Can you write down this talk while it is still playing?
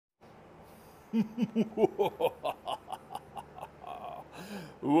Welcome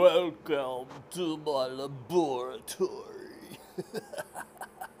to my laboratory.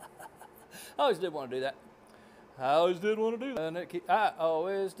 I always did want to do that. I always did want to do that. I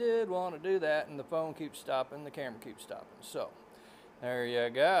always did want to do that, and the phone keeps stopping, the camera keeps stopping. So, there you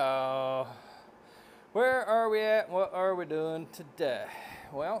go. Where are we at? What are we doing today?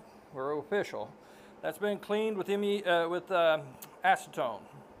 Well, we're official. That's been cleaned with acetone.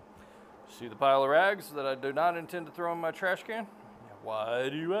 See the pile of rags that I do not intend to throw in my trash can? Why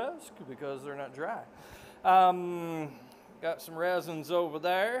do you ask? Because they're not dry. Got some resins over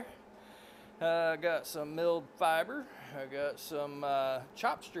there. Got some milled fiber. I got some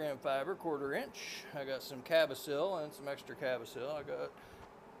chop strand fiber, 1/4 inch. I got some Cabasil and some extra Cabasil. I got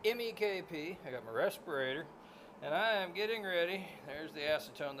MEKP. I got my respirator. And I am getting ready. There's the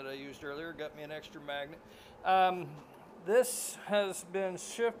acetone that I used earlier. Got me an extra magnet. This has been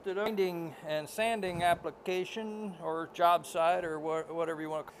shifted binding and sanding application or job site or whatever you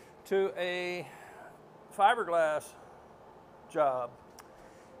want to a fiberglass job.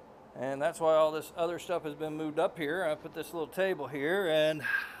 And that's why all this other stuff has been moved up here. I put this little table here, and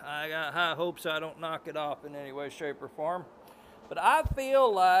I got high hopes I don't knock it off in any way, shape, or form. But I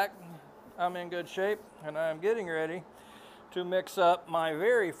feel like I'm in good shape, and I'm getting ready to mix up my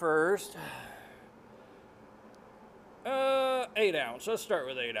very first 8 ounce. Let's start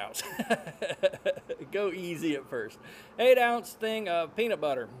with 8 ounce. Go easy at first. 8 ounce thing of peanut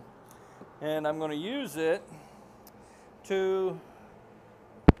butter. And I'm going to use it to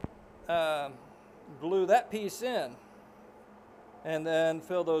glue that piece in. And then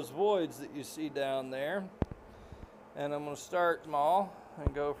fill those voids that you see down there. And I'm going to start small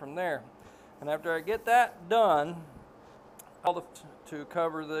and go from there. And after I get that done, to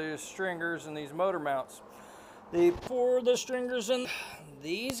cover the stringers and these motor mounts. For the stringers, and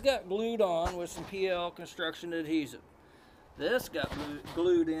these got glued on with some PL construction adhesive. This got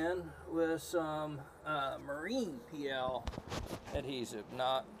glued in with some marine PL adhesive,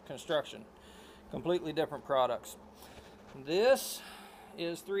 not construction. Completely different products. This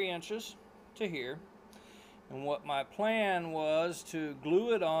is 3 inches to here. And what my plan was to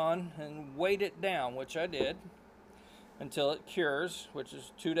glue it on and weight it down, which I did, until it cures, which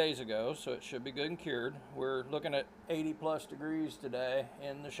is 2 days ago, so it should be good and cured. We're looking at 80 plus degrees today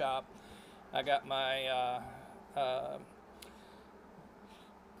in the shop. I got my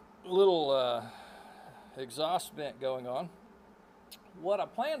little exhaust vent going on. What I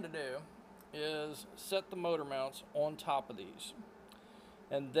plan to do is set the motor mounts on top of these,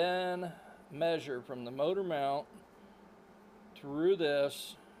 and then measure from the motor mount through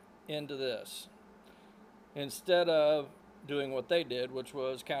this into this, instead of doing what they did, which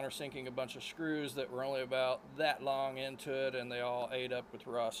was countersinking a bunch of screws that were only about that long into it, and they all ate up with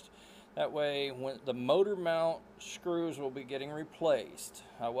rust. That way, when the motor mount screws will be getting replaced.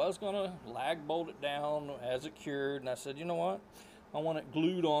 I was going to lag bolt it down as it cured, and I said, you know what? I want it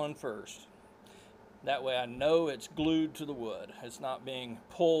glued on first. That way I know it's glued to the wood. It's not being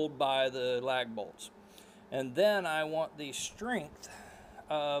pulled by the lag bolts. And then I want the strength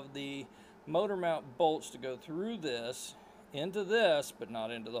of the motor mount bolts to go through this, into this, but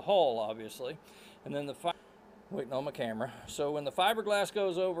not into the hole, obviously. And then waiting on my camera. So when the fiberglass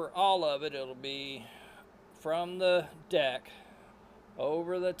goes over all of it, it'll be from the deck,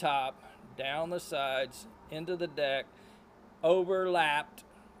 over the top, down the sides, into the deck, overlapped.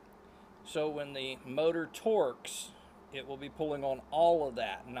 So when the motor torques, it will be pulling on all of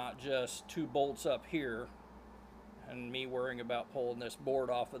that, not just 2 bolts up here and me worrying about pulling this board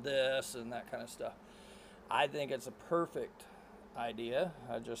off of this and that kind of stuff. I think it's a perfect idea.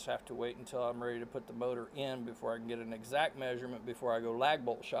 I just have to wait until I'm ready to put the motor in before I can get an exact measurement before I go lag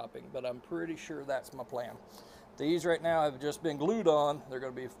bolt shopping, but I'm pretty sure that's my plan. These right now have just been glued on. They're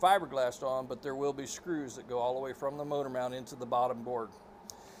going to be fiberglassed on, but there will be screws that go all the way from the motor mount into the bottom board.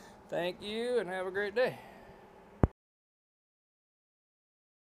 Thank you, and have a great day.